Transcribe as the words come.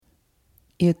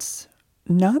It's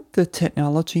not the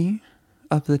technology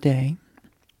of the day,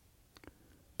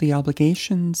 the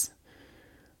obligations,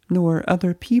 nor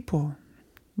other people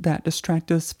that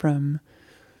distract us from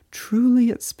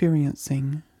truly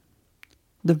experiencing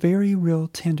the very real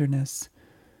tenderness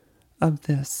of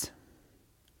this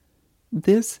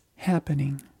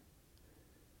happening,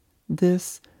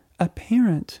 this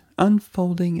apparent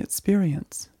unfolding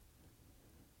experience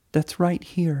that's right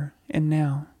here and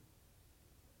now.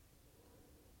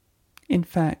 In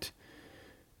fact,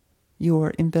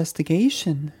 your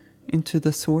investigation into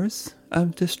the source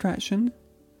of distraction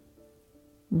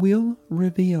will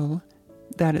reveal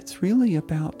that it's really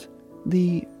about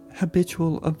the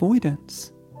habitual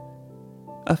avoidance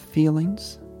of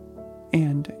feelings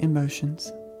and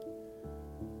emotions,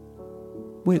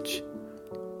 which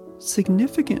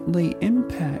significantly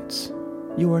impacts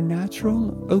your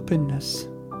natural openness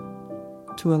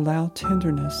to allow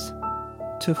tenderness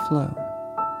to flow.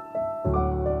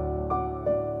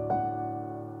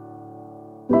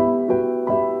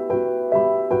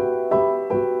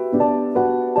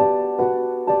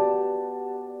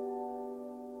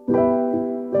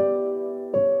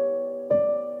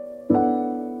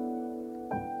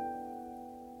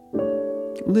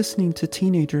 Listening to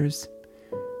teenagers,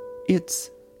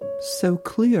 it's so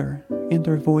clear in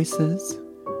their voices,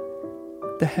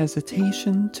 the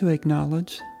hesitation to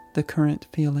acknowledge the current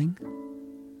feeling.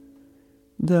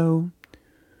 Though,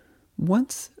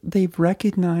 once they've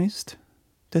recognized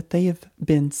that they have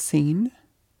been seen,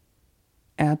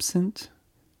 absent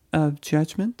of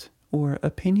judgment or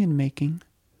opinion making,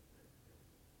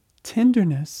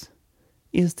 tenderness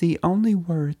is the only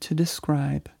word to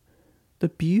describe the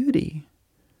beauty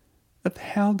of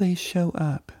how they show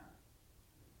up.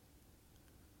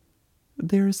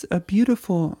 There's a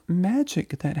beautiful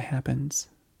magic that happens,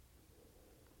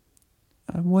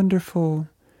 a wonderful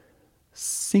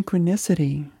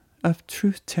synchronicity of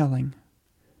truth-telling,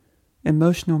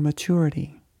 emotional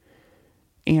maturity,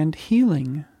 and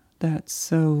healing that's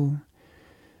so,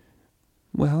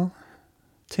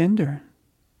 tender.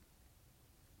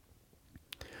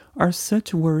 Are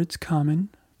such words common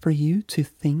for you to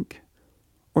think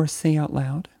or say out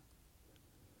loud?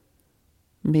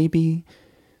 Maybe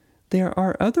there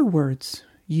are other words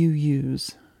you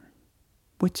use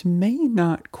which may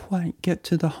not quite get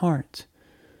to the heart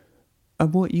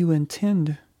of what you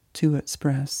intend to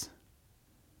express.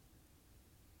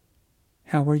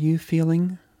 How are you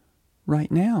feeling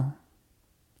right now?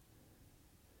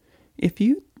 If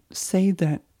you say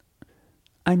that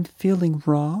I'm feeling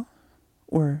raw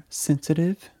or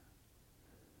sensitive,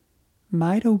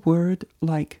 might a word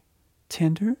like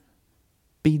tender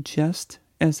be just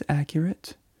as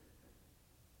accurate,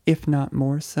 if not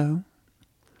more so?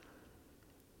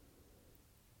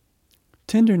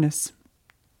 Tenderness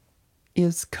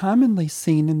is commonly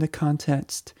seen in the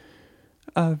context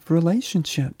of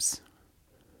relationships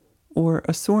or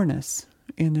a soreness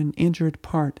in an injured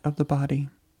part of the body,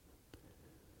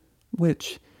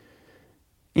 which,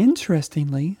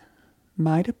 interestingly,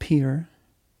 might appear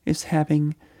as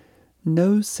having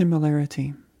no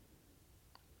similarity.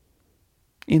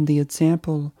 In the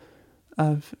example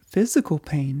of physical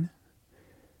pain,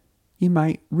 you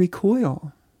might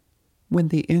recoil when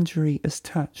the injury is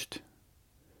touched.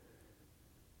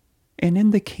 And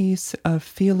in the case of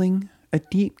feeling a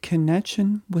deep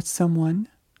connection with someone,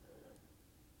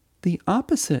 the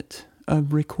opposite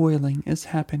of recoiling is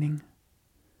happening.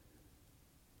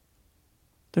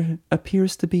 There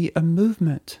appears to be a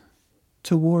movement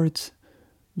towards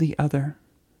the other.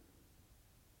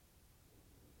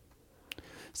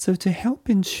 So to help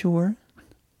ensure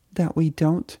that we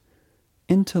don't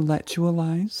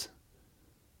intellectualize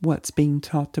what's being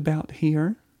talked about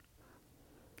here,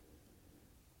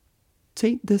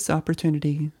 take this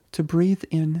opportunity to breathe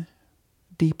in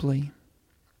deeply.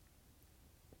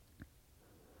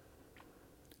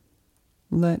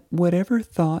 Let whatever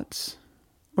thoughts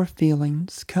or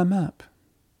feelings come up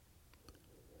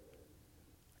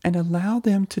and allow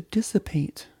them to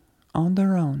dissipate on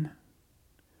their own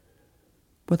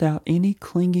without any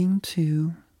clinging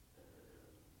to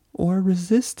or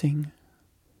resisting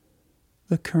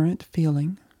the current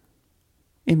feeling,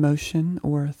 emotion,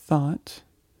 or thought.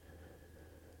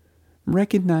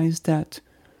 Recognize that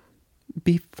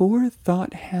before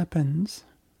thought happens,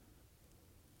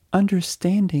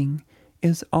 understanding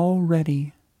is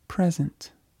already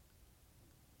present.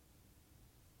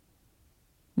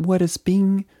 What is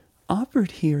being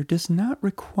offered here does not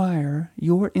require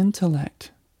your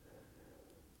intellect,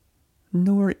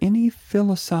 nor any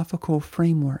philosophical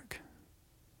framework.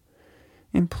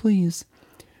 And please,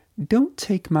 don't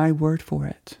take my word for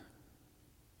it.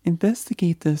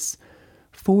 investigate this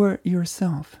for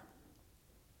yourself.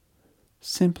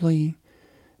 Simply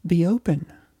be open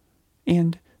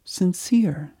and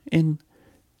sincere in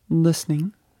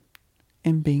listening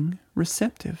and being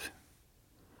receptive.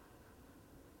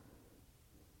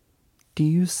 Do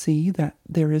you see that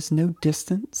there is no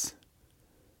distance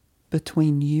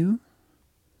between you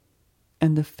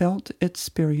and the felt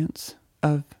experience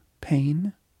of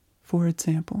pain, for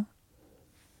example?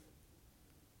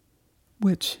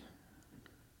 Which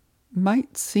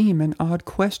might seem an odd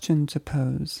question to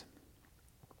pose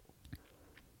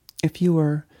if you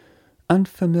are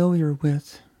unfamiliar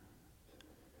with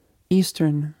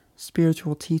Eastern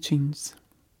spiritual teachings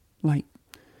like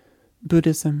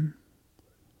Buddhism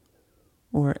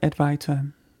or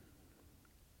Advaita.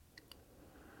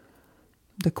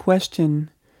 The question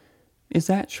is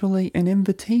actually an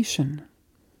invitation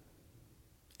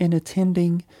in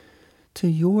attending to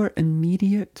your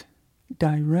immediate,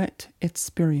 direct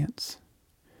experience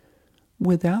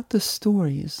without the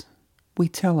stories we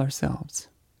tell ourselves.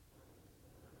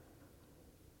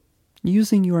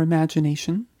 Using your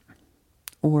imagination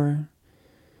or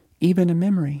even a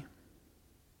memory.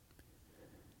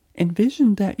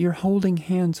 Envision that you're holding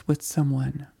hands with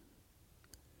someone.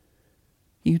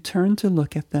 You turn to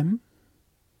look at them.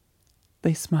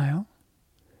 They smile.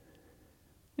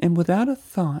 And without a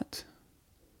thought,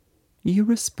 you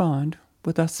respond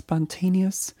with a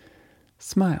spontaneous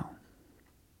smile.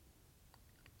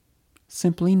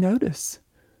 Simply notice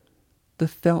the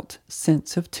felt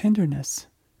sense of tenderness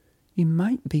you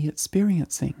might be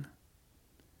experiencing.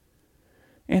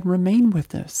 And remain with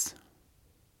this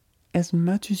as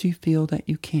much as you feel that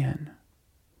you can.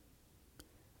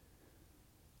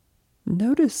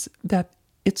 Notice that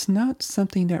it's not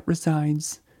something that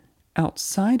resides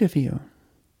outside of you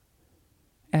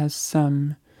as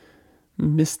some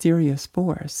mysterious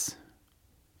force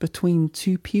between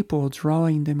two people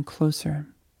drawing them closer.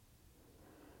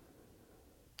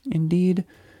 Indeed,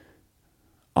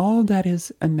 all that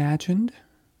is imagined,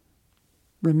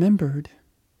 remembered,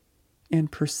 and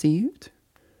perceived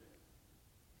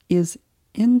is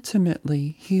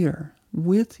intimately here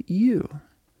with you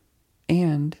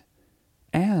and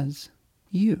as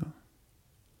you.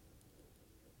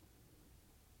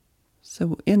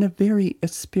 So in a very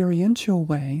experiential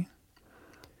way,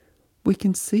 we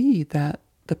can see that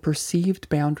the perceived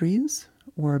boundaries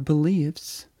or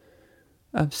beliefs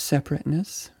of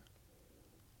separateness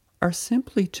are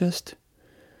simply just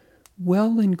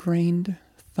well-ingrained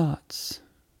thoughts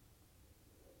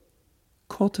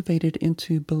cultivated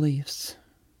into beliefs.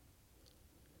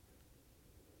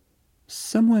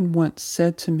 Someone once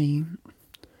said to me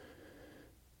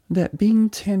that being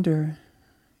tender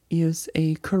is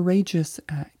a courageous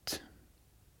act.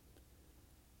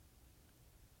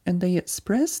 And they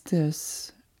expressed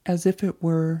this as if it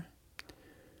were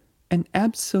an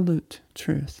absolute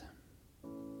truth,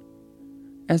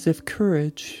 as if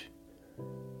courage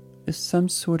is some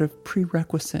sort of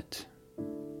prerequisite.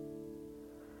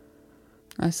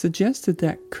 I suggested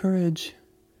that courage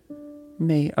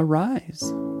may arise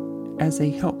as a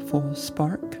helpful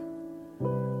spark,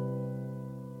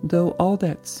 though all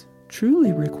that's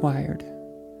truly required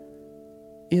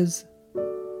is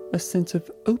a sense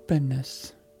of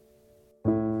openness.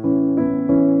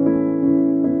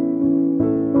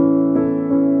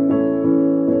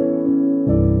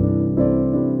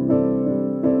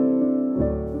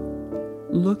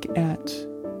 Look at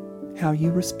how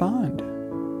you respond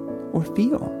or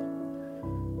feel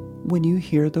when you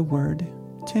hear the word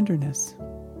tenderness.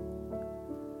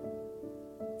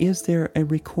 Is there a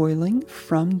recoiling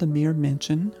from the mere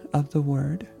mention of the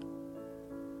word?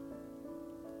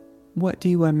 What do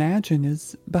you imagine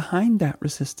is behind that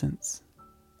resistance?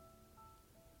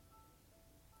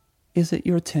 Is it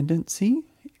your tendency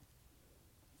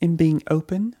in being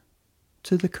open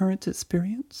to the current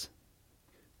experience,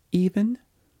 even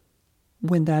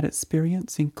when that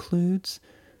experience includes,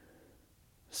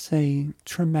 say,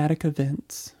 traumatic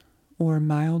events or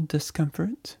mild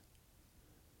discomfort?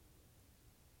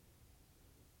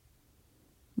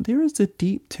 There is a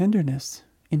deep tenderness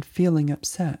in feeling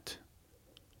upset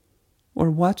or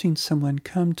watching someone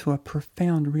come to a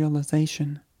profound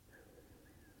realization,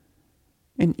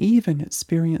 and even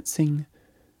experiencing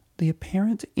the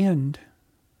apparent end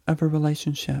of a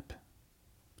relationship.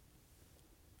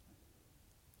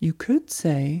 You could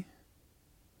say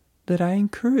that I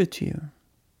encourage you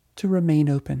to remain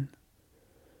open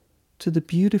to the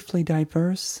beautifully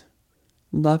diverse,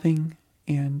 loving,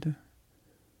 and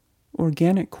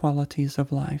organic qualities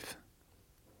of life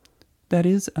that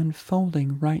is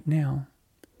unfolding right now.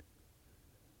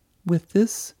 With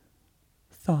this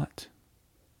thought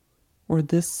or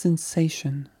this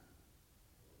sensation.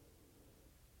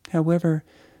 However,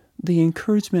 the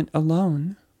encouragement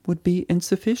alone would be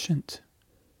insufficient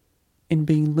in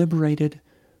being liberated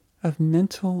of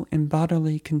mental and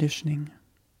bodily conditioning.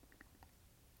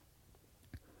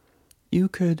 You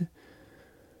could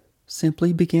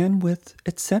simply begin with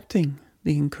accepting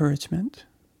the encouragement,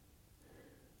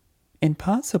 and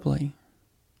possibly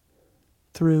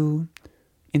through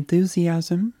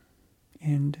enthusiasm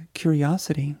and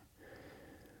curiosity,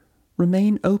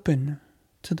 remain open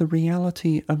to the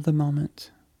reality of the moment.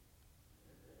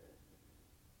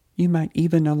 You might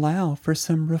even allow for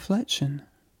some reflection,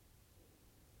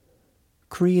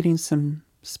 creating some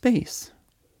space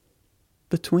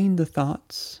between the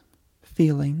thoughts,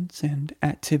 feelings, and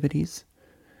activities.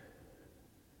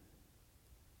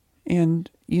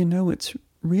 And it's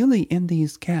really in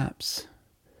these gaps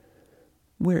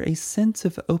where a sense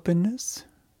of openness,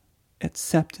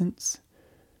 acceptance,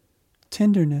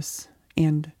 tenderness,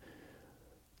 and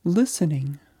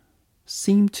listening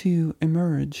seem to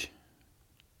emerge.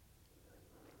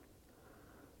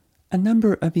 A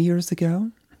number of years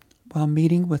ago, while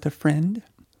meeting with a friend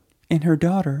and her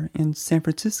daughter in San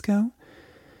Francisco,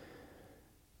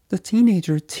 the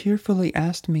teenager tearfully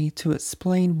asked me to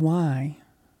explain why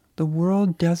the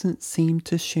world doesn't seem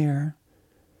to share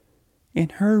in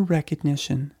her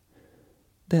recognition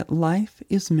that life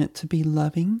is meant to be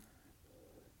loving,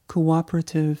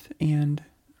 cooperative, and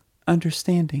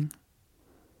understanding.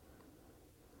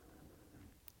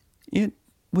 It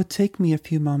would take me a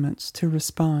few moments to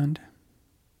respond,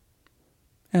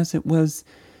 as it was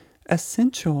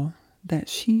essential that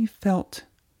she felt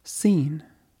seen.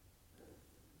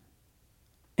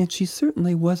 And she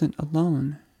certainly wasn't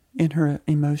alone in her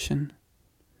emotion.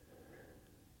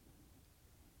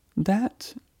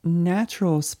 That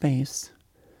natural space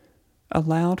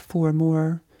allowed for a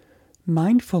more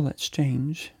mindful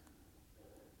exchange.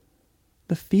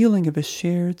 The feeling of a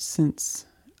shared sense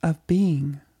of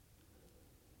being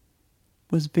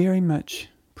was very much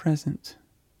present,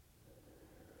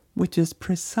 which is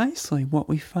precisely what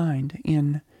we find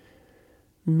in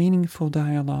meaningful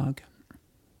dialogue.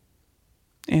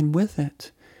 And with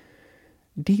it,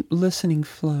 deep listening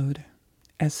flowed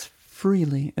as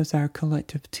freely as our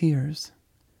collective tears.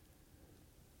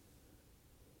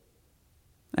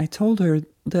 I told her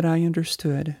that I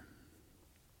understood.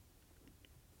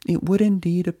 It would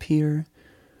indeed appear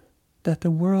that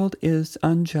the world is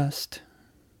unjust,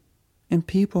 and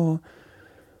people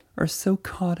are so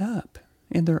caught up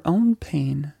in their own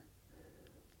pain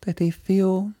that they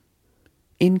feel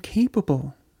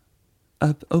incapable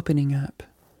of opening up,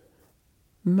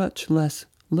 much less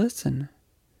listen,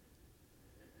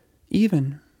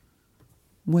 even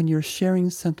when you're sharing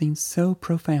something so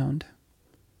profound.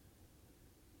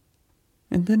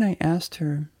 And then I asked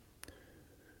her,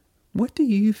 what do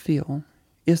you feel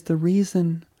is the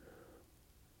reason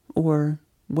or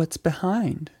what's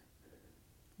behind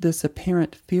this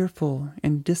apparent fearful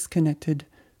and disconnected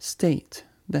state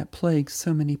that plagues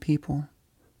so many people?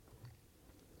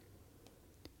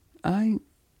 I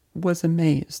was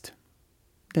amazed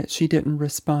that she didn't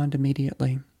respond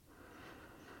immediately.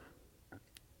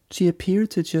 She appeared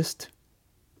to just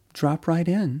drop right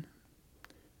in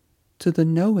to the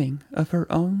knowing of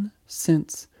her own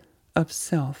sense of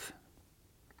self.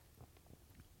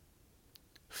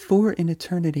 For an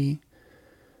eternity,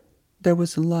 there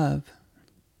was love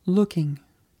looking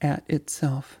at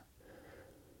itself,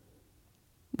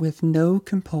 with no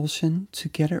compulsion to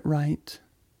get it right,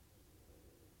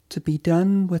 to be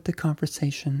done with the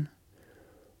conversation,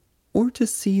 or to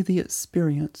see the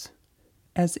experience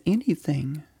as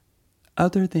anything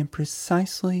other than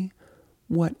precisely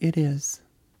what it is.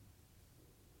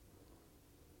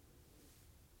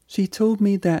 She told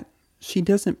me that she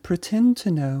doesn't pretend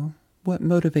to know what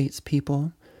motivates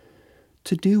people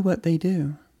to do what they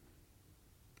do.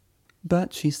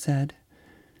 But, she said,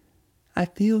 I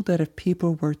feel that if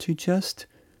people were to just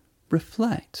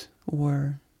reflect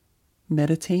or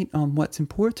meditate on what's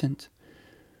important,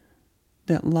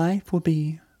 that life will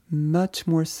be much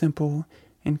more simple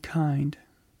and kind.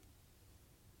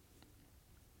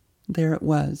 There it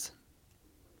was,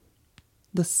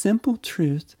 the simple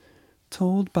truth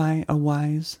told by a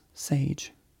wise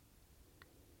sage.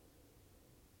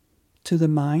 To the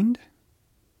mind,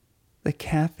 the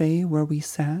cafe where we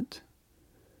sat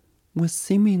was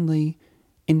seemingly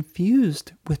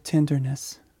infused with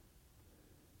tenderness,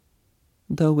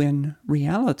 though in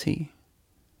reality,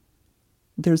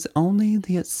 there's only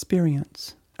the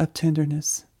experience of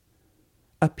tenderness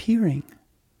appearing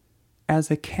as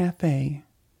a cafe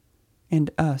and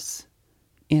us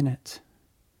in it.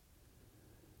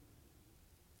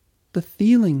 The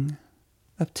feeling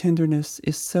of tenderness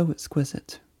is so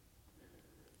exquisite.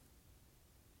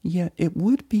 Yet it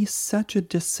would be such a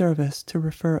disservice to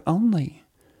refer only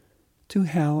to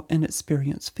how an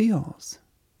experience feels.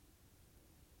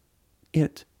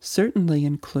 It certainly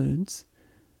includes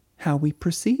how we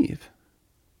perceive,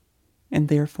 and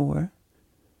therefore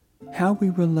how we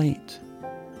relate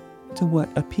to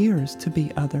what appears to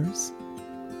be others,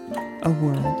 a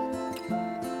world,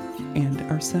 and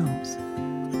ourselves.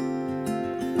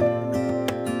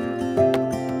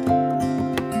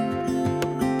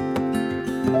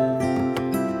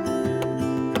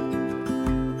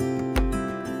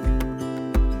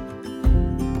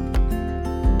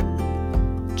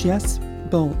 Jess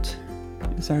Bolt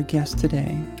is our guest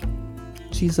today.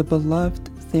 She's a beloved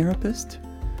therapist,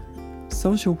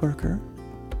 social worker,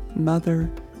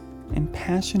 mother, and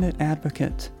passionate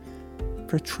advocate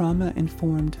for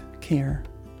trauma-informed care,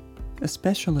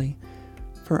 especially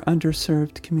for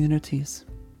underserved communities.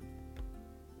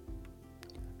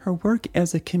 Her work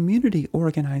as a community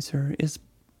organizer is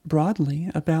broadly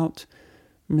about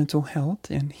mental health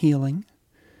and healing,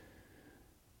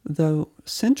 though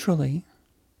centrally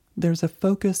there's a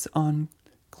focus on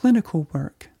clinical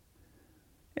work,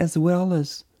 as well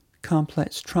as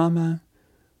complex trauma,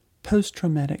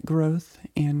 post-traumatic growth,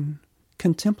 and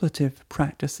contemplative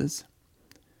practices.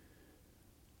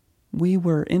 We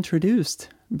were introduced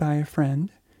by a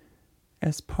friend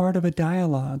as part of a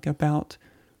dialogue about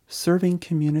serving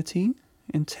community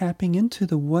and tapping into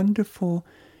the wonderful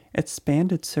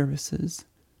expanded services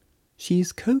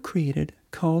she's co-created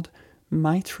called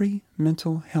Maitri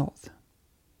Mental Health,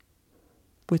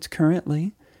 which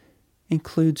currently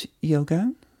includes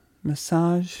yoga,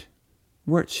 massage,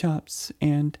 workshops,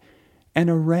 and an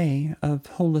array of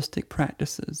holistic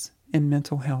practices in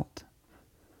mental health.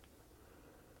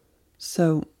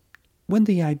 So, when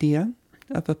the idea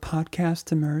of a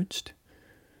podcast emerged,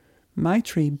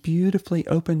 Maitri beautifully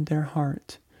opened their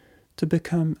heart to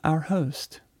become our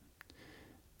host,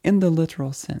 in the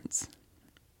literal sense,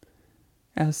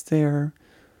 as their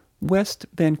West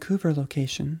Vancouver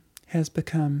location has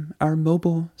become our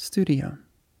mobile studio.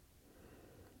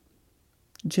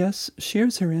 Jess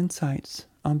shares her insights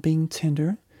on being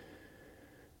tender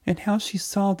and how she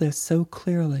saw this so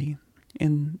clearly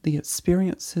in the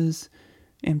experiences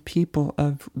and people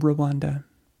of Rwanda,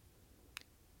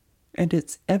 and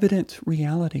its evident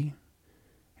reality,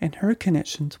 and her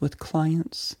connections with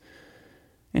clients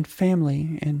and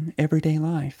family in everyday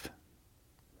life.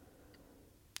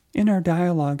 In our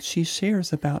dialogue, she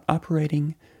shares about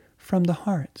operating from the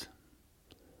heart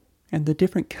and the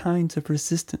different kinds of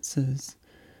resistances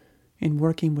in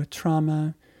working with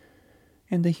trauma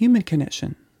and the human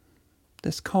connection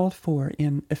that's called for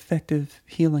in effective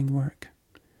healing work.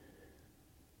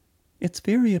 It's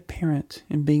very apparent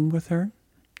in being with her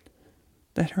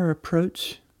that her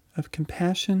approach of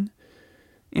compassion,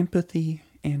 empathy,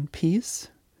 and peace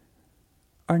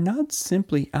are not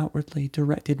simply outwardly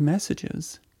directed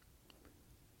messages.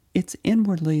 It's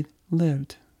inwardly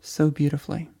lived so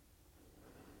beautifully.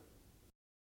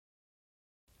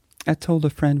 I told a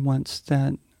friend once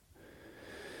that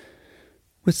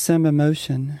with some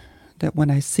emotion that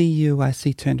when I see you, I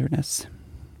see tenderness.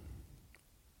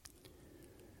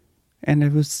 And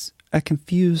it was a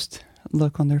confused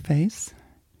look on their face,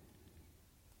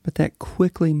 but that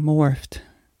quickly morphed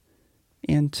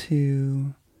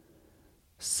into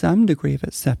some degree of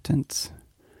acceptance,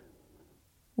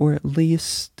 or at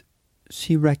least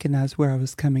she recognized where I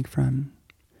was coming from.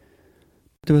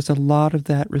 There was a lot of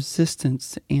that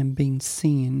resistance and being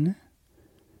seen.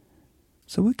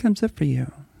 So what comes up for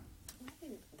you? I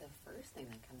think the first thing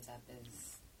that comes up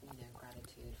is,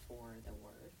 gratitude for the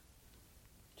word.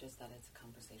 Just that it's a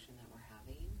conversation that we're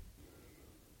having.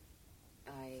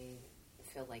 I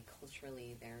feel like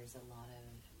culturally there's a lot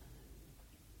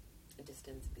of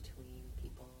distance between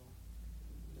people.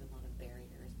 There's a lot of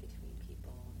barriers between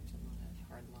people. There's a lot of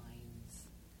hard lines.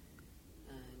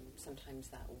 Sometimes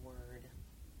that word,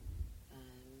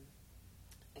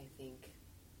 I think,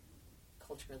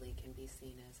 culturally can be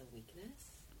seen as a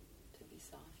weakness, to be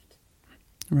soft,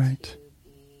 Right. to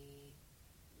be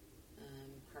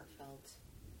heartfelt,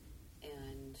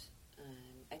 and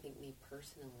I think me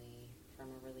personally, from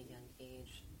a really young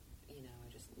age,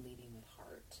 just leading with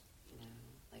heart,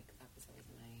 like that was always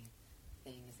my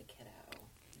thing as a kiddo,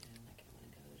 like I want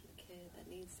to go to the kid that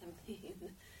needs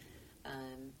something,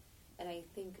 and I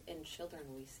think in children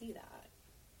we see that,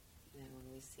 when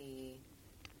we see,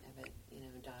 I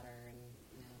have a daughter and,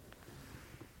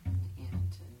 an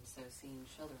aunt, and so seeing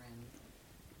children,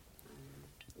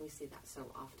 we see that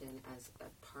so often as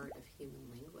a part of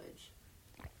human language,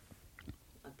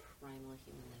 a primal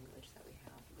human language that we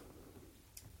have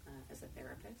as a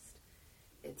therapist.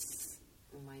 It's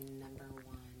my number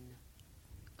one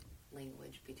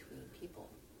language between people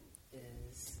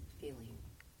is feeling,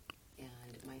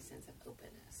 and my sense of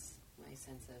openness, my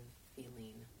sense of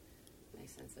feeling, my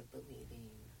sense of believing,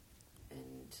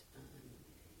 and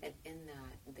in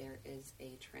that there is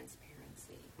a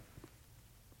transparency.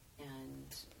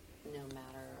 And no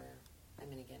matter, I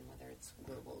mean, again, whether it's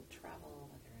global travel,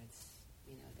 whether it's,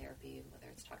 therapy, whether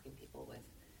it's talking to people with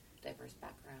diverse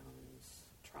backgrounds,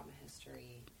 trauma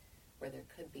history, where there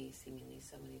could be seemingly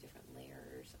so many different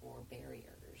layers or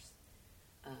barriers,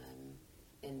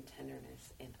 in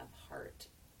tenderness and of heart,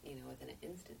 within an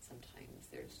instant sometimes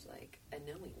there's like a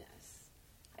knowingness.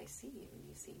 I see you and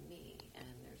you see me, and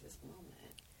there's this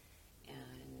moment.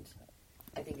 And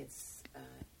I think it's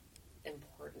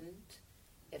important,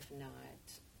 if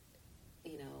not,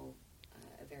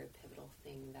 a very pivotal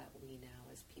thing that we now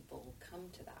as people come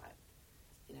to that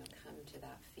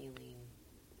feeling,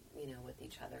 with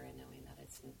each other, and knowing that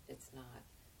it's not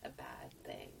a bad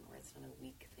thing, or it's not a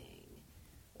weak thing,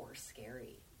 or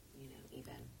scary,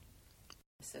 even.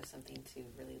 So something to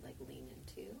really lean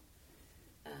into.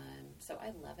 So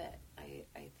I love it.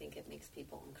 I think it makes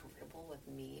people uncomfortable with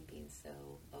me being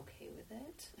so okay with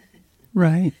it.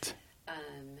 Right.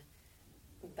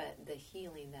 But the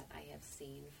healing that I have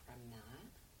seen from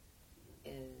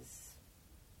that is,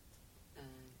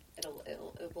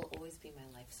 it will always be my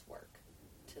life's work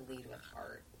to lead with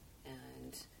heart,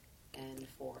 and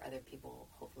for other people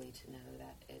hopefully to know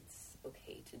that it's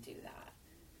okay to do that.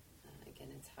 Again,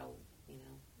 it's how,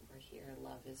 we're here.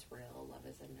 Love is real. Love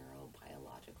is a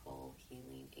neurobiological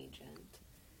healing agent.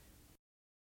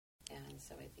 And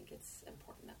so I think it's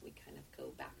important that we kind of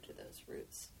go back to those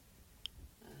roots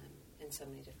in so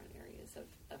many different areas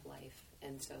of life.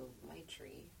 And so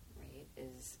Maitri, right,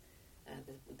 is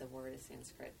the word is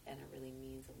Sanskrit, and it really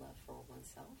means a love for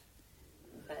oneself.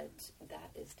 But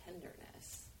that is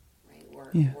tenderness, right?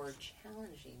 We're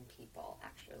challenging people,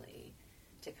 actually,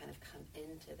 to kind of come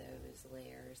into those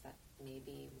layers that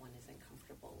maybe one isn't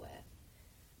comfortable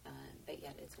with. But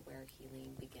yet it's where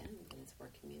healing begins, and it's where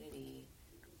community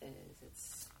is.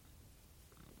 It's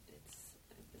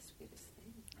the sweetest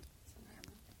thing. So I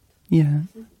love it. Yeah.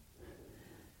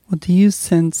 Well, do you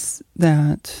sense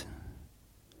that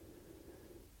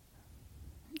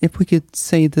if we could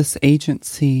say this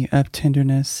agency of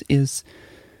tenderness is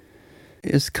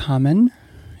common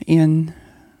in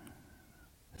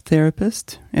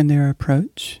therapists and their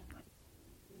approach?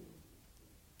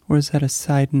 Or is that a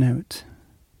side note?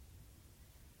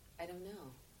 I don't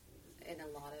know. In a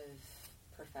lot of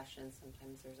professions,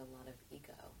 sometimes there's a lot of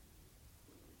ego.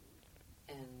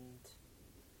 And,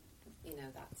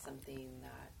 that's something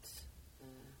that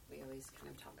we always kind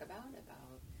of talk about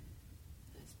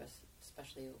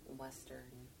especially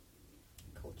Western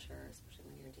culture, especially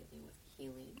when you're dealing with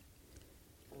healing.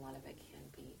 A lot of it can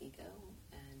be ego,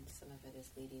 and some of it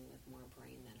is leading with more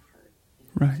brain than heart.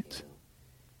 Right. Too.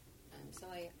 So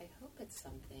I hope it's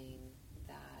something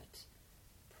that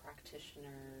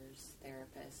practitioners,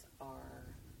 therapists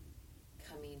are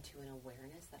coming to an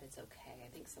awareness that it's okay. I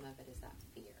think some of it is that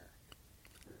fear.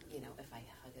 If I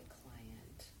hug a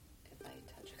client, if I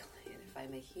touch a client, if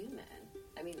I'm a human.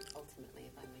 I mean, ultimately,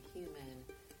 if I'm a human,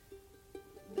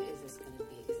 is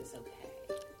this okay?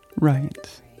 Right.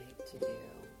 To do.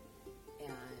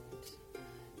 And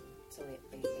so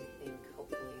I think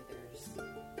hopefully there's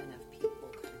enough people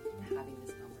kind of having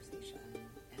this conversation,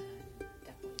 and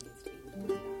definitely needs to be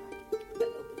more of that, but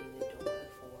opening the door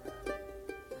for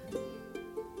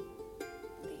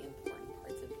the important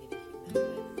parts of being a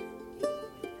human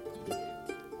with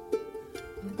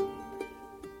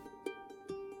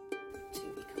to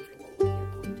be comfortable with your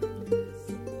own tenderness,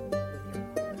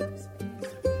 with your own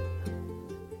space,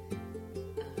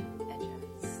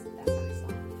 edges that are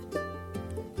soft,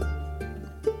 and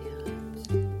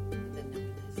the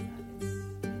knowingness that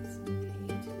it's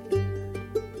okay to be there.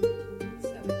 So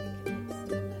I think it makes stillness, people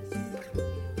then get to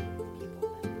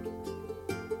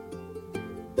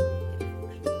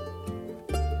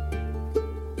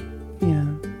Yeah.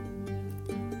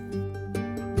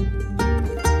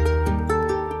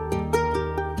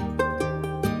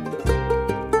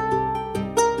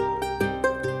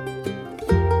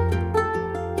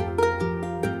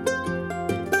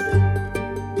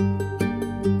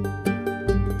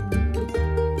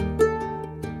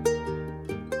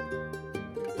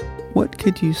 What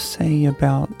could you say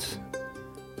about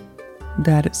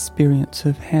that experience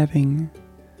of having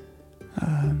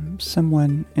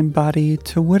someone embody,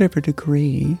 to whatever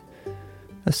degree,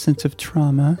 a sense of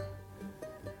trauma,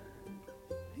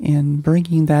 and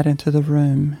bringing that into the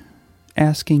room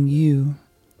asking you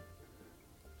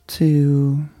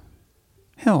to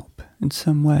help in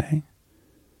some way.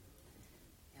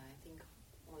 Yeah, I think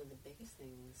one of the biggest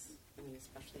things, I mean,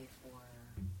 especially for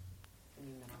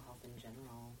mental health in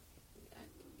general,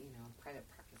 private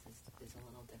practice is a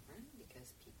little different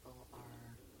because people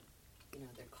are,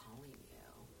 they're calling you,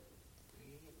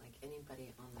 right? Like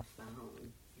anybody on the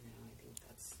phone, I think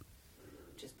that's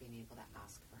just being able to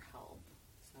ask for help.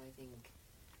 So I think,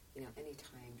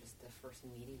 anytime just the first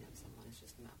meeting of someone is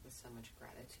just met with so much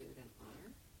gratitude and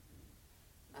honor.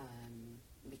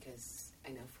 Because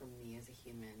I know for me as a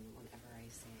human, whenever I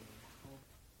say help,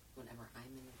 whenever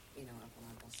I'm in, a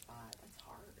vulnerable spot, that's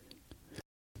hard.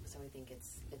 So I think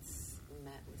it's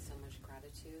met with so much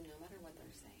gratitude, no matter what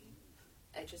they're saying.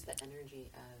 It's just the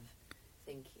energy of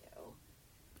thank you,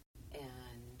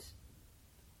 and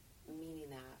meaning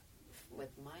that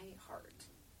with my heart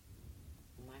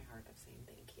of saying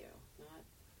thank you, not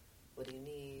what do you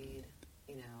need,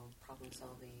 problem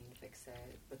solving, fix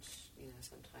it, which,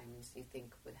 sometimes you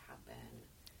think would happen.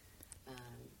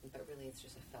 But really it's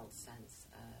just a felt sense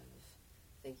of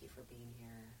thank you for being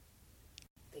here.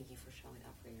 Thank you for showing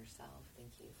up for yourself.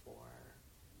 Thank you for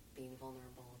being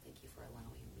vulnerable. Thank you for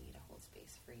allowing me to hold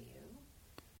space for you.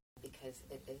 Because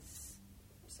it is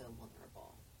so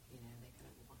vulnerable. They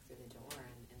kind of walk through the door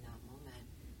and in that moment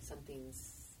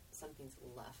something's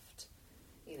left.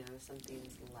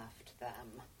 Something's left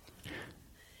them.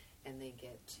 And they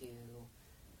get to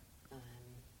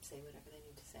say whatever they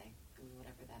need to say.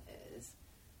 Whatever that is.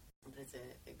 But it's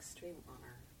an extreme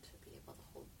honor to be able to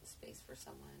hold space for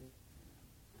someone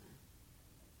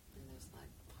in those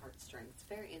heartstrings. It's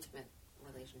a very intimate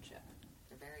relationship.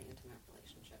 They're very intimate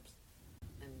relationships.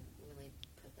 I'm really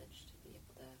privileged to be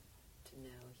able to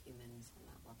know humans on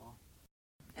that level.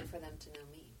 And for them to know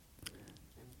me.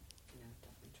 I'm,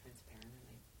 definitely transparent,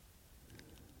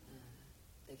 and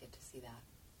they get to see that,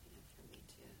 from me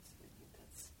too. So I think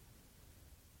that's,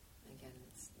 again,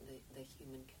 it's the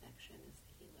human connection is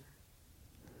the healer.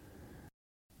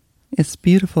 It's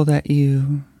beautiful that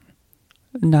you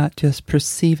not just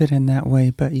perceive it in that way,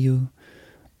 but you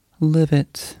live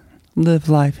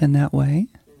life in that way.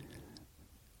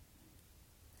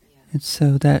 Yeah. And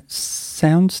so that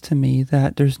sounds to me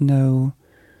that there's no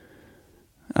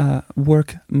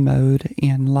work mode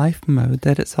and life mode,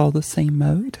 that it's all the same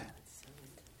mode. It's so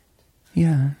intimate.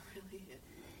 Yeah.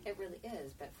 It really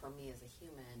is, but for me as a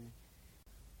human,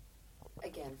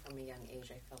 again, from a young age,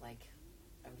 I feel like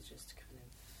I was just kind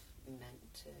of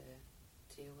meant to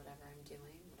do whatever I'm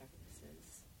doing, whatever this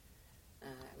is. I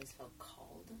always felt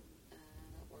called,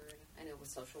 that word. I know with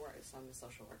social work, so I'm a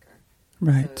social worker.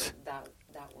 Right. So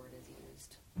that word is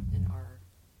used in our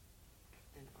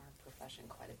profession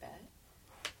quite a bit.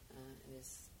 It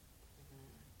is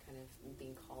kind of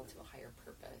being called to a higher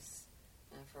purpose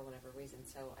for whatever reason.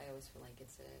 So I always feel like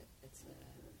it's a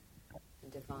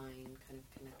divine kind of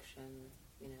connection,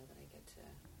 that I get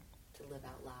to live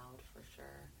out loud for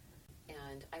sure.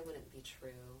 And I wouldn't be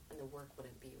true, and the work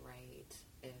wouldn't be right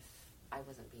if I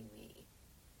wasn't being me.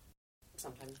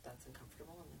 Sometimes that's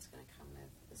uncomfortable, and that's going to come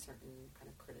with a certain kind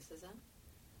of criticism,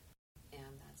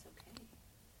 and that's okay.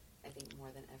 I think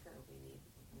more than ever, we need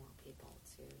more people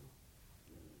to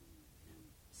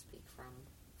speak from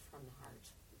the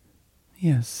heart.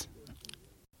 Yes.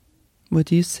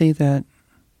 Would you say that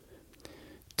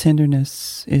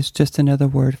tenderness is just another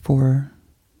word for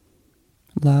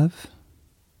love?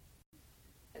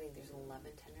 I think there's love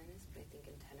in tenderness, but I think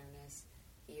in tenderness,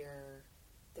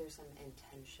 there's some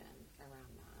intention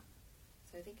around that.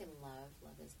 So I think in love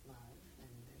is love, and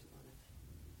there's a lot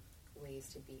of ways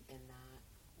to be in that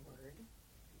word.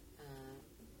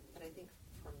 But I think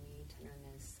for me,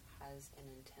 tenderness has an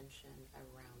intention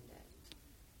around it.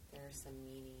 There's some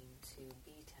meaning to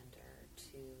be tender,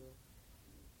 to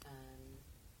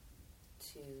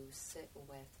sit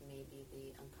with maybe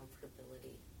the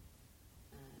uncomfortability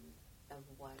of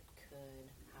what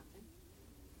could happen,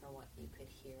 or what you could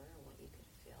hear, or what you could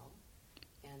feel,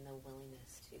 and the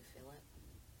willingness to feel it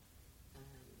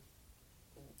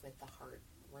with the heart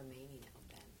remaining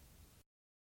open.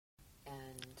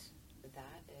 And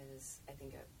that is, I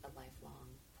think, a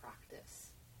lifelong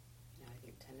practice. I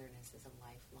think tenderness is a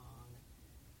lifelong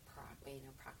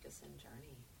practice and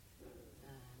journey.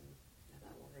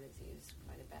 That word is used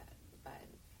quite a bit, but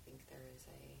I think there is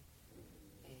a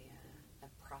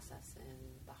process in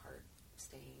the heart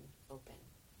staying open.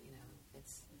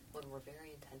 It's when we're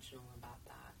very intentional about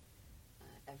that.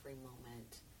 Every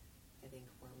moment, I think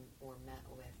we're met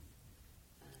with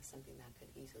something that could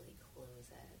easily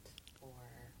close it, or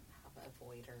have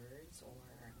avoiders, or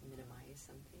minimize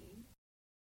something.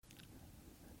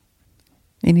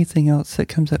 Anything else that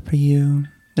comes up for you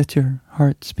that your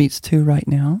heart speaks to right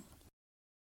now?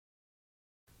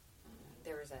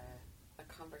 There was a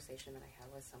conversation that I had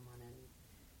with someone, and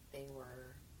they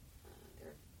were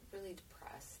really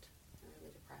depressed. They're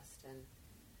really depressed, and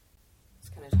I was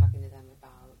kind of talking to them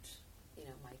about,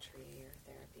 Maitri or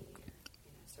therapy or,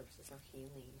 services or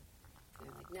healing. And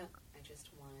they're like, no, I just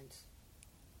want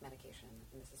medication,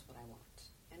 and this is what I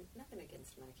want. And nothing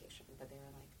against medication, but they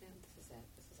were like, no, this is it.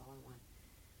 This is all I want.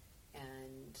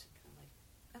 And kind of like,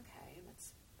 okay,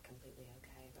 that's completely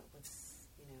okay, but what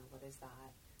is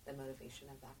that? The motivation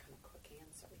of that kind of quick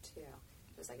answer too.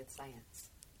 It was like, it's science.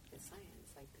 It's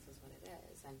science. Like, this is what it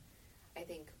is. And I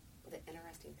think the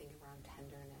interesting thing around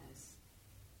tenderness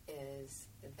is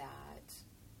that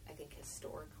I think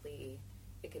historically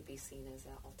it could be seen as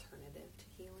an alternative to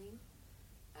healing,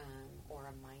 or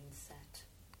a mindset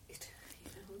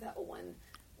that one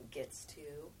gets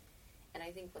to. And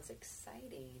I think what's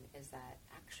exciting is that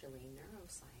actually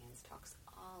neuroscience talks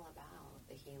all about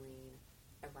the healing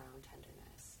around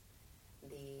tenderness,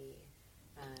 the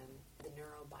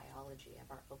neurobiology of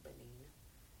our opening.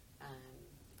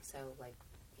 So, like,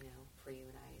 for you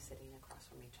and I sitting across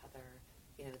from each other,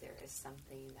 there is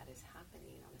something that is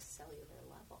happening on a cellular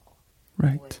level,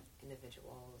 Right. with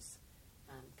individuals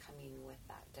coming with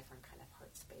that different kind of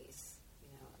heart space,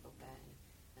 open,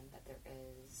 and that there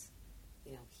is,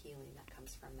 healing that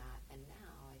comes from that. And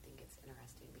now I think it's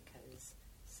interesting because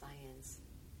science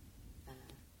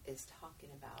is talking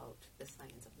about the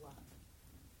science of love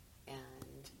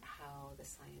and how the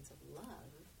science of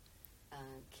love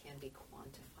can be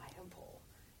quantifiable,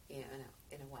 in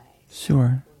a way.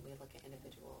 Sure. When we look at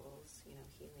individuals,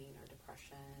 healing or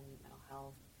depression, mental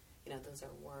health, those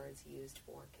are words used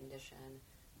for condition.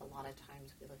 A lot of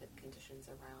times we look at conditions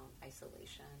around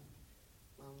isolation,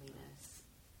 loneliness,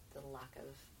 the lack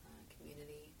of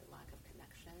community, the lack of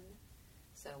connection.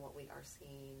 So what we are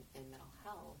seeing in mental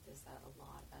health is that a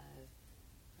lot of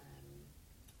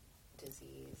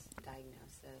disease,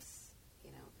 diagnosis,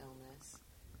 illness,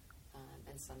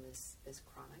 and some is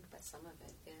chronic, but some of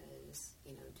it is,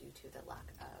 due to the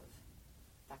lack of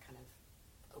that kind of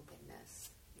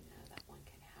openness, that one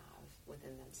can have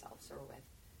within themselves or with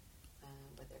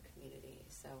their community.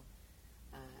 So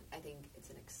I think it's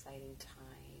an exciting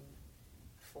time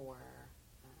for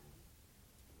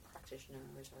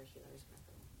practitioners or healers,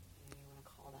 whatever you want to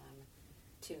call them,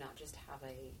 to not just have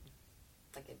a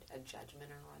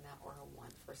judgment around that or a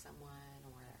want for someone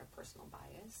or a personal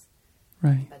bias,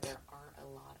 Right. but there are a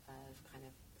lot of kind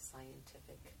of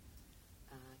scientific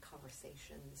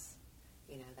conversations,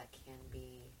 that can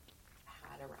be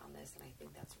had around this, and I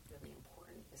think that's really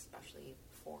important, especially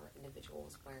for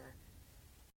individuals where,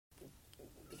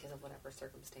 because of whatever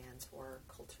circumstance or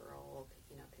cultural,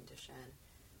 condition,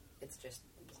 it's just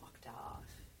blocked off.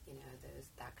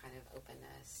 That kind of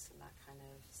openness and that kind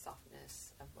of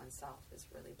softness of oneself is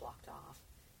really blocked off,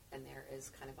 and there is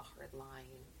kind of a hard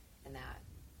line, and that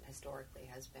historically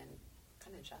has been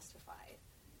kind of justified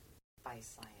by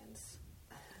science.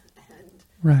 And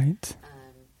Right.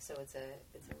 so it's a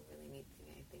really neat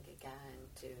thing, I think, again,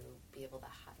 to be able to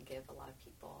give a lot of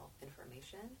people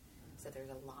information. So there's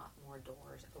a lot more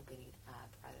doors opening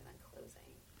up rather than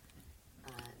closing.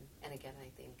 And again, I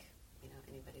think,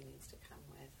 anybody needs to come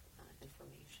with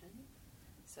information,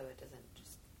 so it doesn't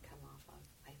just come off of,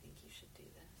 I think you should do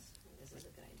this, and this is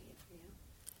a good idea for you.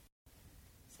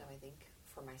 So I think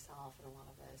for myself and a lot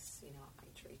of us, at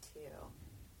Maitri too,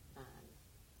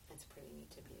 it's pretty neat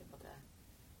to be able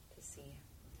to see,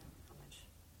 how much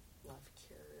love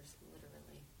cures,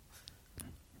 literally.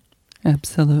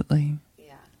 Absolutely.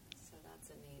 Yeah, so that's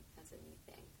a neat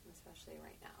thing, especially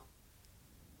right now.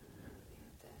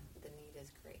 The need is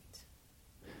great.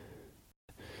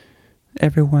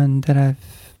 Everyone that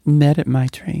I've met at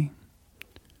Maitri,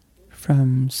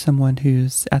 from someone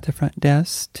who's at the front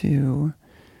desk to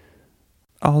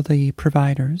all the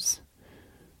providers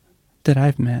that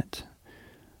I've met,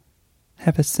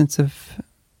 have a sense of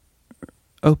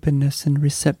openness and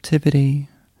receptivity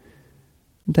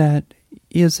that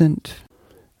isn't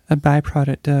a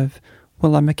byproduct of,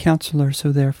 well, I'm a counselor,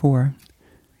 so therefore.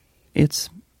 It's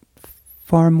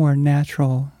far more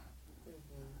natural,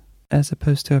 as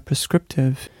opposed to a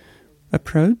prescriptive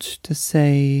approach, to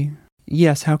say,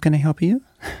 yes, how can I help you?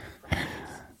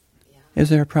 Yeah. Is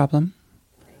there a problem?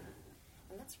 Right.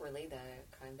 And that's really the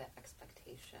kind of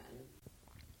expectation.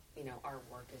 Our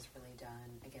work is really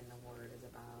done. Again, the word is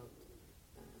about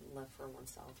love for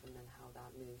oneself, and then how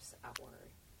that moves outward.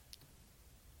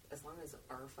 As long as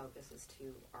our focus is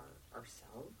to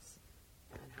ourselves,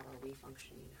 and how are we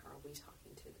functioning, how are we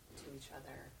talking to each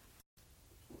other,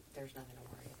 there's nothing to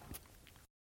worry about.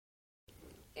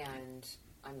 And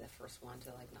I'm the first one to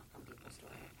like knock on people's door.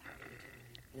 Like, how are you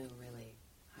doing? No, really,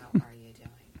 how are you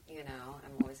doing? You know,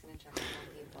 I'm always going to check up on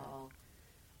people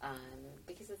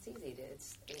because it's easy to.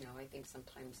 It's I think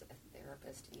sometimes a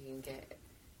therapist you can get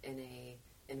in a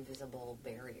invisible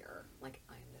barrier. Like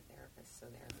I'm the therapist, so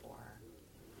therefore,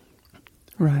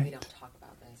 Right. we don't talk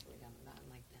about this. We don't. I'm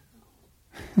like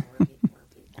no, we're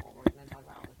people. We're going to talk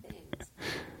about all the things.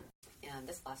 And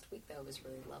this last week though was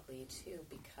really lovely too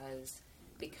because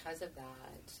of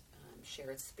that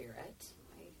shared spirit.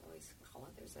 I always call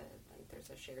it there's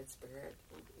a shared spirit,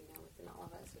 within all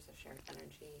of us. There's a shared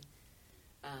energy.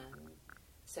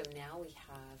 So now we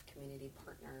have community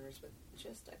partners with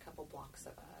just a couple blocks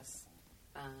of us.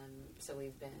 So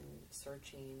we've been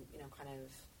searching, kind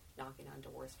of knocking on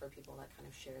doors for people that kind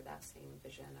of share that same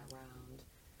vision around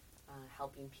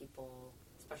helping people,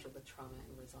 especially with trauma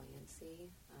and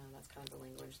resiliency. That's kind of the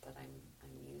language that I'm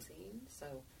using.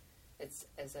 So it's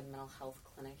as a mental health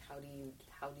clinic, how do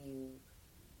you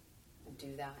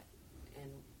do that in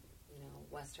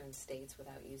Western states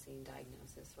without using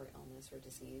diagnosis or illness or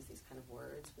disease, these kind of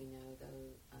words? We know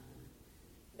though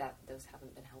that those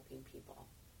haven't been helping people.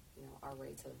 Our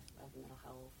rates of mental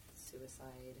health,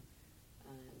 suicide,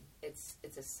 it's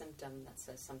a symptom that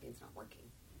says something's not working,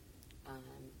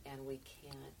 and we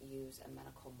can't use a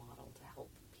medical model to help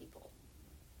people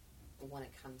when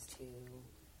it comes to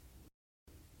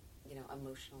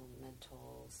emotional,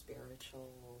 mental,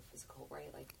 spiritual, physical,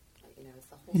 right? Like, it's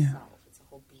the whole self, it's a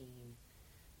whole being.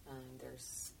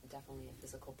 There's definitely a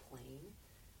physical plane,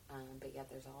 but yet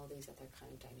there's all these other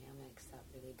kind of dynamics that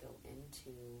really go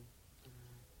into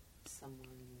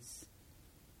someone's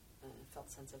felt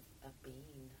sense of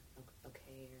being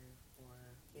okay or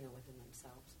within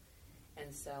themselves.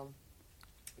 And so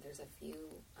there's a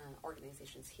few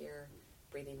organizations here,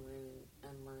 Breathing Room,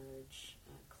 Emerge,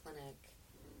 Clinic,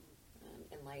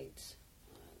 Enlight,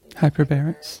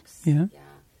 Hyperbarics. Yeah.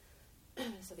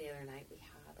 So the other night we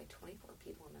had like 24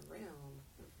 people in the room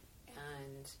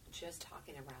and just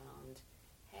talking around,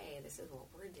 hey, this is what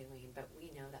we're doing, but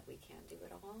we know that we can't do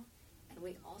it all. And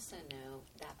we also know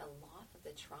that a lot of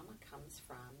the trauma comes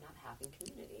from not having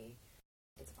community.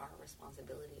 It's our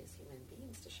responsibility as human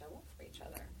beings to show up for each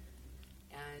other.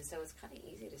 And so it's kind of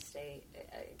easy to stay,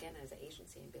 again, as an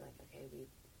agency and be like, okay,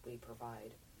 we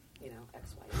provide,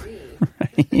 X, Y, Z.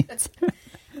 Right.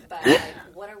 But like,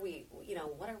 what are we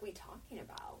talking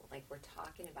about? Like, we're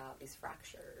talking about these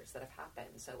fractures that have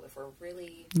happened. So if we're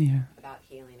really about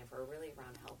healing, if we're really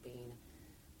around helping,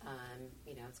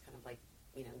 it's kind of like,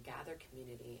 gather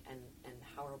community and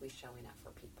how are we showing up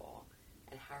for people?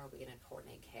 And how are we going to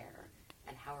coordinate care?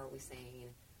 And how are we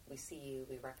saying, we see you,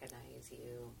 we recognize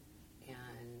you,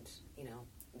 and,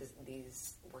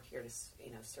 these we're here to,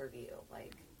 serve you.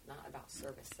 Like, not about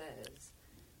services,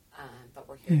 but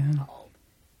we're here to help.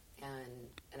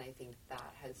 And I think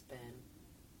that has been,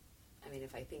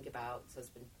 if I think about, so it's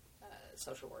been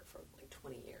social work for like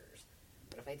 20 years,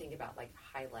 but if I think about like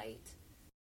highlight,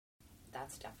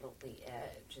 that's definitely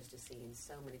it, just to seeing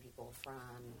so many people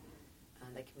from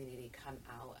the community come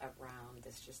out around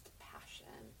this just passion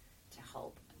to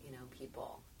help,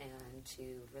 people and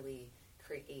to really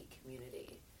create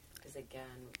community. Because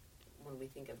again, when we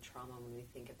think of trauma, when we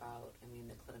think about,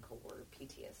 the clinical word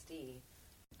PTSD,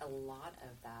 a lot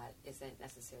of that isn't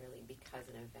necessarily because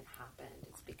an event happened.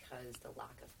 It's because the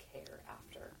lack of care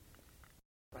after,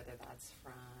 whether that's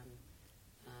from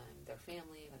their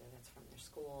family, whether that's from their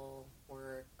school,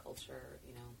 work, culture,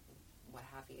 what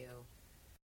have you.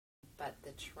 But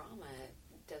the trauma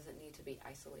doesn't need to be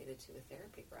isolated to a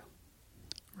therapy room.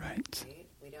 Right.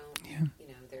 We don't,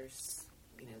 there's,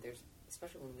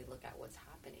 especially when we look at what's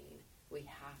happening, we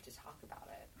have to talk about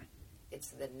it. It's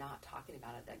the not talking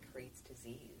about it that creates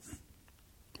disease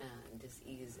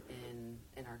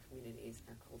in our communities,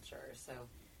 in our culture. So,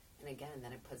 and again,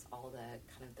 then it puts all the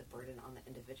kind of the burden on the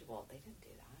individual. They didn't do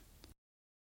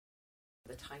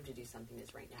that. The time to do something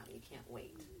is right now. You can't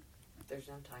wait. There's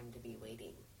no time to be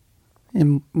waiting.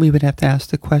 And we would have to ask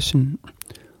the question,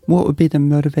 what would be the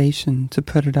motivation to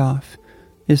put it off?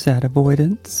 Is that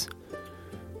avoidance?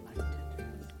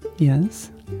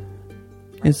 Yes.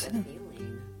 Is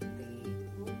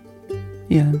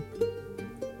yeah.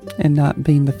 And not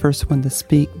being the first one to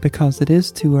speak because it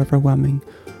is too overwhelming,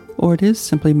 or it is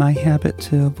simply my habit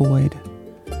to avoid.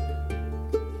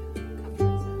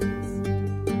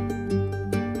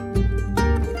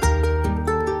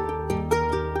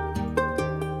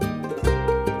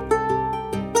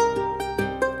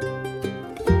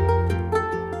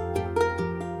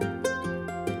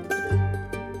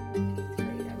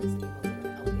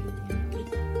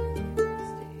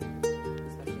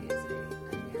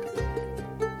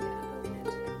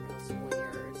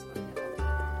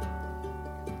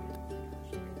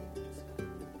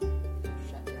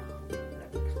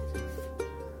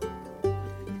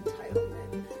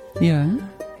 Yeah.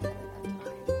 At that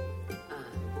time.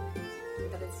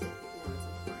 But it's, it's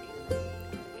important, and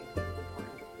I think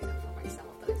important, for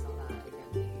myself that I saw that at a young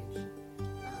age.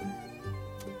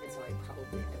 And so I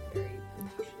probably am very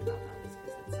passionate about that just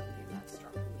because it's something that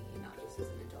struck me, not just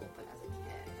as an adult, but as a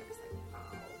kid. I was like,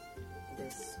 wow,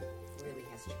 this really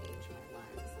has changed my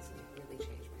lens. This has really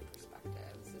changed my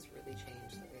perspective. This has really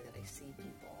changed the way that I see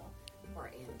people or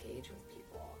I engage with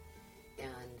people.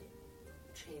 And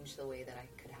change the way that I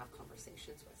could have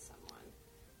conversations with someone.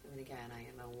 I mean, again, I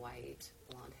am a white,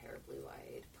 blonde-haired,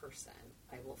 blue-eyed person.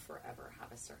 I will forever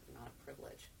have a certain amount of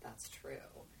privilege. That's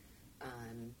true.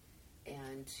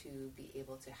 And to be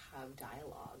able to have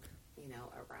dialogue,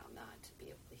 around that, to be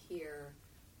able to hear,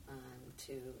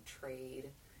 to trade,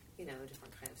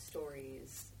 different kind of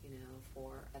stories,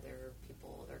 for other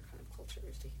people, other kind of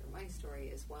cultures, to hear my story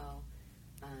as well.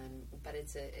 But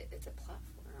it's a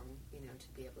platform, to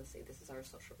be able to say this is our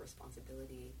social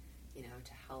responsibility,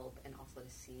 to help and also to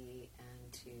see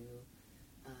and to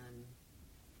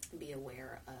be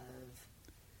aware of,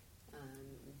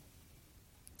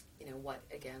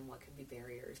 what could be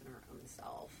barriers in our own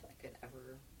self that could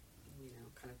ever,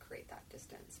 kind of create that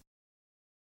distance.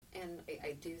 And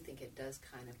I do think it does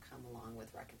kind of come along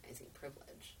with recognizing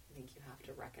privilege. I think you have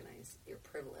to recognize your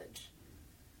privilege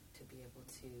to be able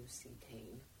to see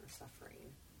pain or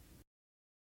suffering.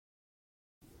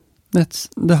 That's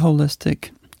the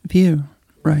holistic view,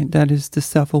 right? That is the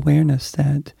self-awareness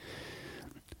that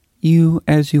you,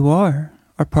 as you are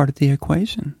part of the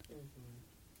equation.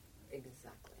 Mm-hmm.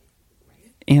 Exactly.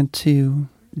 Right. And to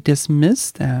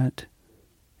dismiss that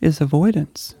is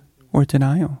avoidance or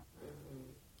denial.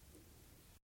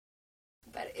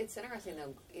 But it's interesting,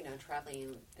 though,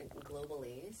 traveling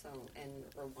globally, so in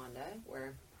Rwanda,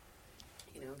 where,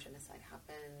 genocide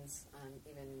happens,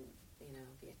 even,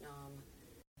 Vietnam,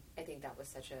 I think that was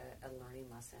such a learning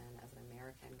lesson as an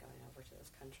American going over to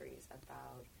those countries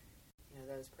about,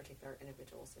 those particular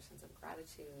individuals, their sense of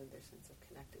gratitude, their sense of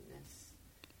connectedness,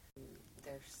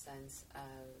 their sense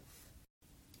of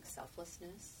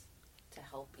selflessness to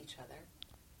help each other,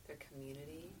 their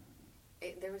community.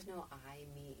 There was no I,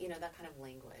 me, that kind of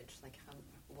language, like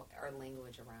our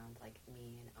language around like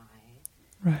me and I.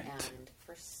 Right. And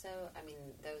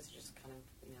those just kind of,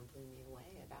 blew me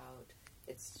away about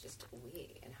it's just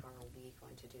we and how are we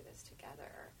going to do this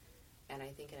together. And I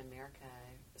think in America,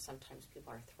 sometimes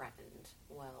people are threatened.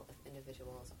 Well, if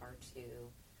individuals are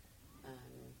to,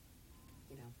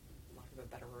 lack of a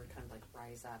better word, kind of like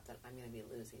rise up, that I'm going to be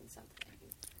losing something.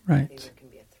 Right. I think there can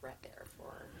be a threat there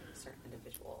for certain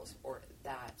individuals, or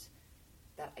that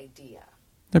idea.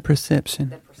 The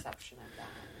perception. of that.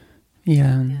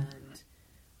 Yeah. And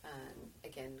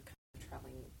again, kind of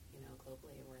traveling,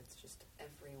 globally, where it's just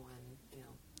everyone,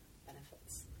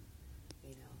 benefits,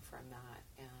 from that.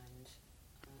 And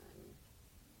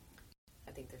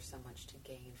I think there's so much to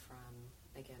gain from,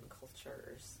 again,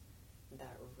 cultures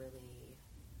that really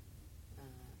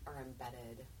are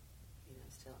embedded,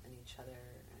 still in each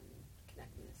other, and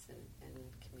connectedness and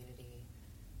community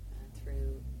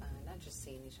through not just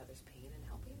seeing each other's pain and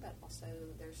helping, but also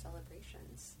their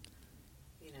celebrations.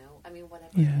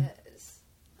 Whatever it is.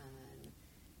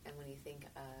 And when you think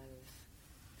of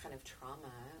kind of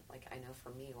trauma, like I know for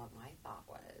me what my thought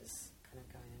was kind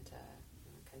of going into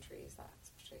countries that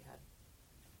especially had,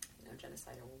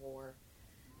 genocide or war,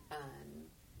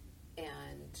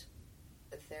 and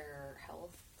their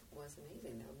health was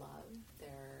amazing, their love,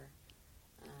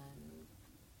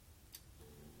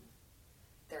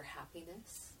 their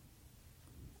happiness,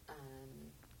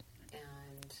 and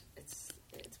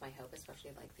it's my hope,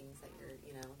 especially like things that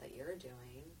you're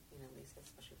doing, Lisa,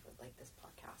 especially for like this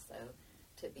podcast, though,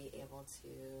 to be able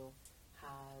to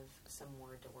have some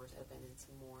more doors open and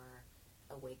some more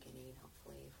awakening,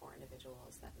 hopefully, for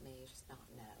individuals that may just not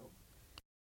know.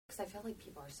 Because I feel like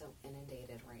people are so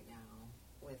inundated right now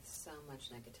with so much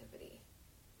negativity.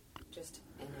 Just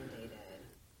inundated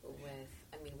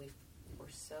with, we're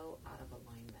so out of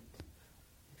alignment.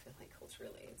 I feel like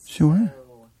culturally. It's sure.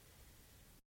 So,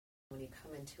 when you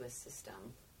come into a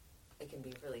system, it can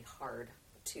be really hard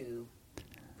to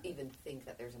even think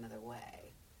that there's another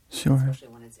way. Sure. Especially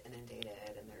when it's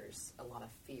inundated and there's a lot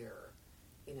of fear.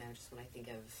 Just when I think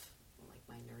of, like,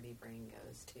 my nerdy brain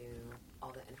goes to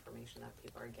all the information that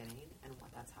people are getting and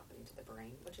what that's happening to the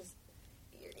brain, which is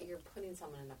you're putting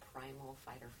someone in a primal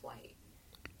fight or flight.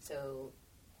 So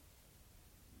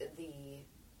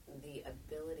the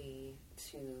ability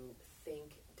to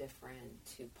think different,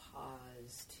 to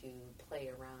pause, to play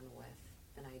around with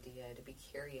an idea, to be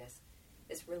curious,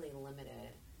 is really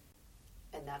limited.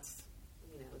 And that's,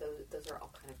 those are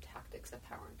all kind of tactics of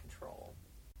power and control.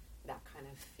 that kind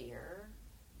of fear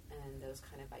and those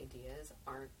kind of ideas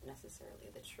aren't necessarily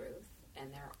the truth.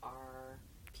 And there are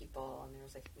people, and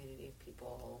there's a community of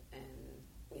people, and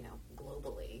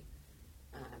globally,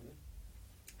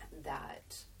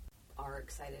 that are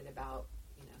excited about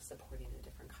supporting a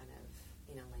different kind of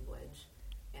language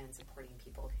and supporting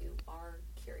people who are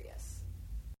curious.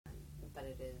 But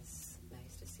it is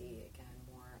nice to see again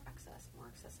more access, more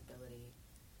accessibility,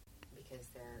 because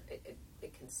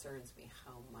it concerns me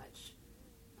how much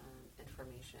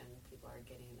information people are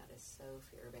getting that is so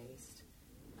fear-based,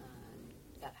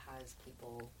 that has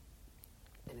people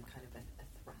in a kind of a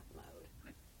threat mode.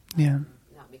 Yeah.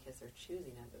 Not because they're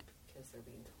choosing it, but because they're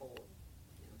being told,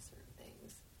 certain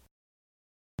things.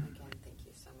 Again, thank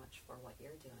you so much for what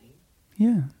you're doing.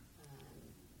 Yeah.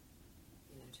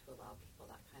 To allow people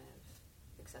that kind of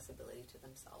accessibility to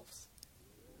themselves.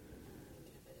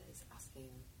 Even if it is asking,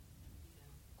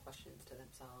 questions to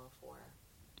themselves or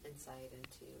insight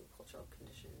into cultural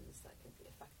conditions that could be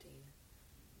affecting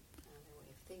their way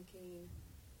of thinking.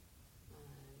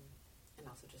 And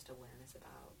also just awareness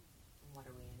about what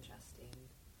are we ingesting,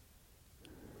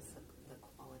 what's the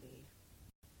quality.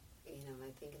 And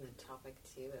I think in the topic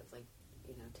too of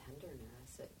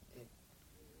tenderness, it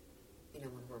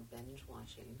when we're binge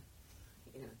watching,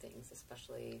 things,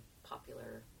 especially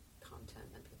popular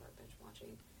content that people are binge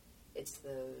watching, it's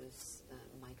those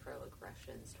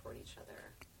microaggressions toward each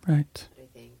other. Right. That I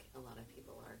think a lot of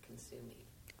people are consuming.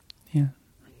 Yeah.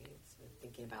 Right? So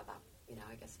thinking about that,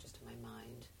 I guess just in my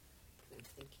mind, kind of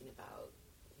thinking about,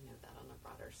 that on a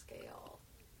broader scale,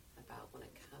 about when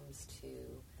it comes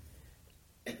to,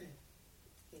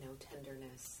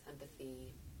 tenderness,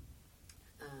 empathy,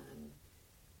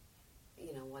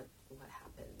 what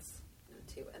happens,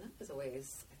 too. And that was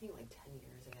always, I think 10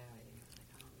 years ago, I think I was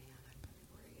like, oh man, I'm really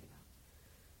worried about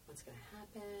what's going to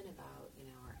happen, about,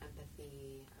 our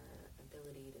empathy, our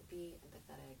ability to be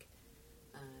empathetic,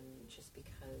 just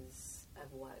because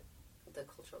of what the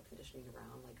cultural conditioning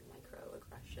around,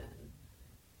 microaggression,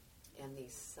 and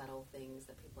these subtle things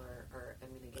that people are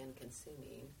again,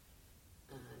 consuming,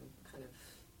 kind of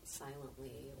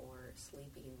silently or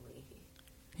sleepingly.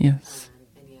 Yes.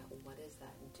 And yet, what is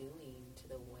that doing to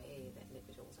the way that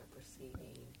individuals are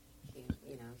perceiving,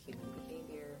 human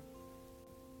behavior,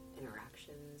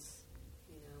 interactions,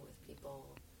 with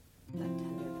people, that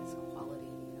tenderness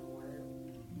quality, we're,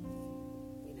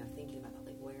 thinking about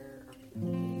that, where are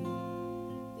people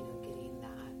getting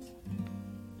that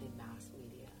in mass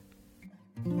media?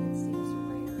 It seems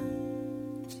rare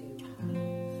to have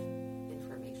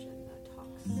information that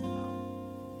talks about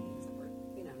things that we're,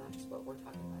 not just what we're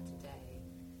talking about today,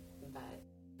 but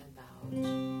about the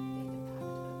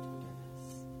impact of tenderness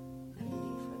and the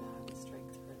need for that, the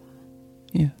strength for that.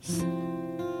 Yes.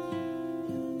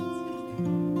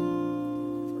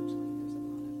 Unfortunately, there's a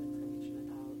lot of information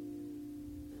about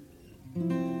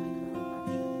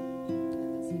microaggression, and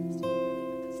it seems to be really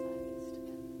emphasized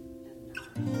and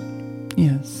not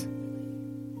Yes.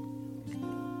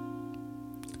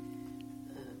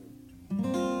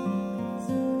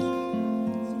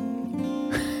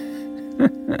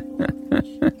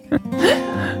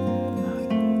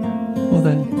 Well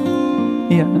then,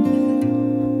 yeah.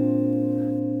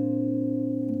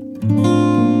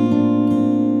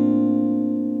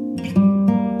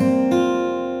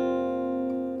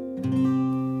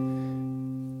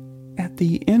 At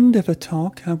the end of a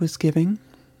talk I was giving,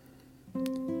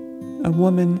 a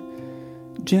woman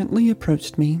gently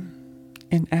approached me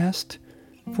and asked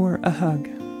for a hug.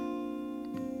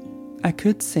 I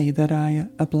could say that I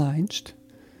obliged,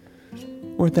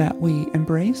 or that we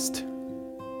embraced,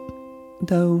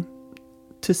 though,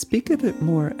 to speak of it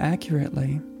more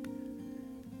accurately,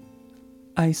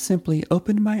 I simply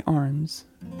opened my arms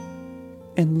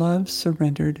and love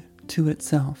surrendered to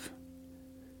itself.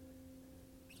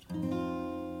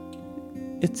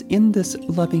 It's in this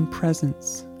loving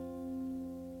presence,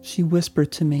 she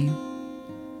whispered to me,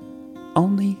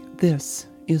 only this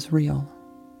is real.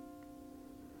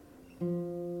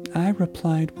 I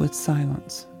replied with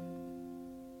silence,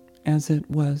 as it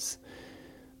was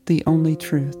the only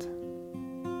truth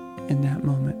in that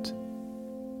moment.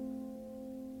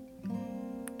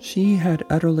 She had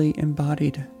utterly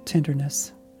embodied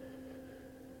tenderness,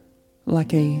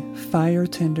 like a fire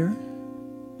tender,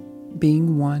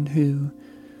 being one who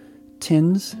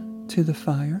tends to the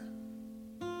fire.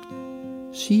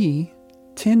 She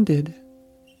tended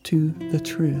to the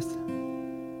truth,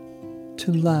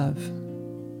 to love,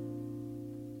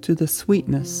 to the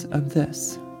sweetness of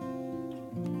this.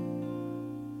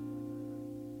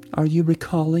 Are you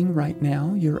recalling right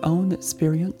now your own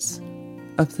experience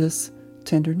of this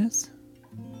tenderness?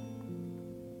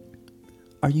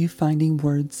 Are you finding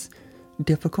words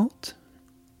difficult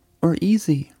or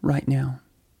easy right now?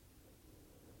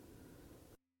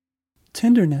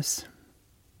 Tenderness,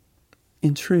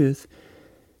 in truth,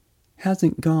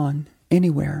 hasn't gone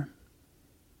anywhere.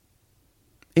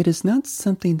 It is not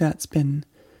something that's been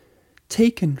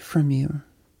taken from you.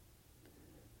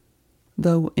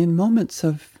 Though in moments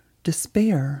of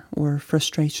despair or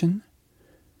frustration,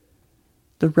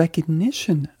 the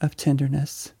recognition of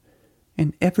tenderness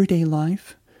in everyday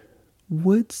life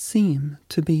would seem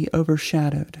to be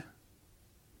overshadowed.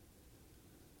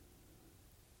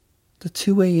 The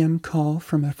 2 a.m. call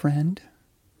from a friend,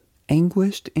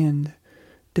 anguished and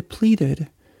depleted,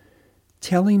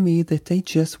 telling me that they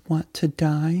just want to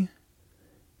die,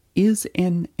 is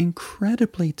an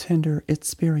incredibly tender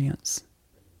experience.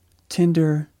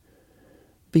 Tender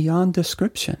beyond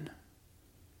description.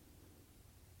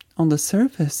 On the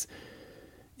surface,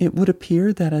 it would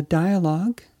appear that a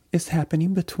dialogue is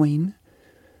happening between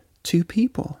two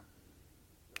people,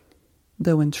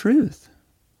 though in truth,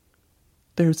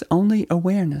 there's only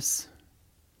awareness,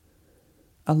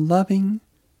 a loving,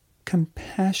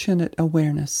 compassionate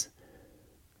awareness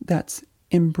that's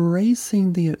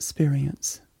embracing the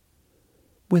experience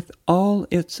with all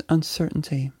its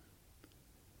uncertainty,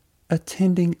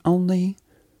 attending only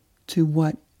to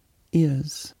what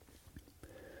is,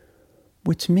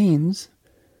 which means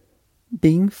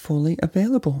being fully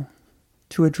available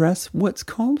to address what's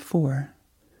called for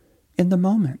in the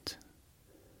moment,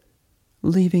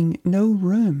 leaving no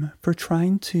room for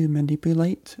trying to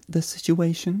manipulate the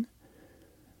situation,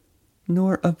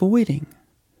 nor avoiding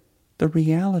the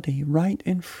reality right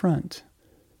in front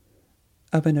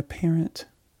of an apparent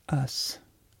us.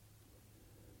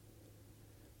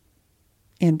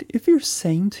 And if you're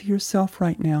saying to yourself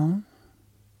right now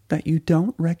that you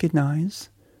don't recognize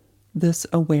this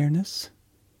awareness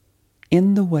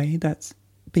in the way that's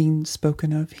being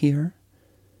spoken of here,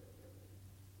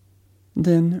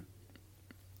 then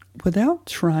without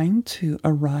trying to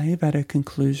arrive at a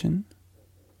conclusion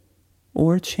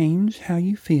or change how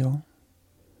you feel,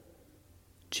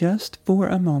 just for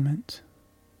a moment,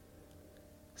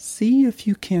 see if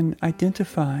you can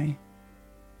identify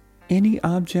any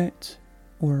object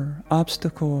or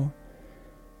obstacle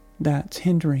that's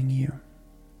hindering you.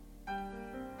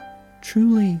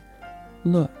 Truly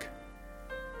look.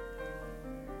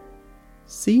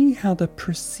 See how the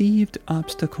perceived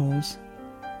obstacles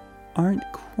aren't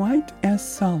quite as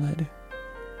solid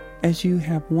as you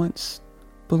have once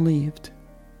believed.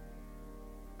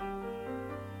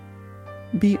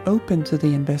 Be open to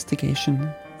the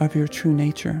investigation of your true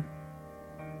nature,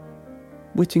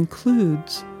 which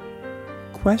includes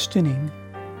questioning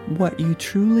what you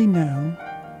truly know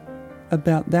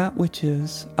about that which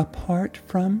is apart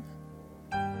from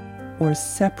or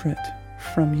separate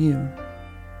from you.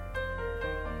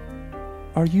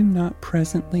 Are you not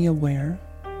presently aware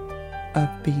of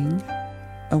being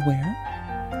aware?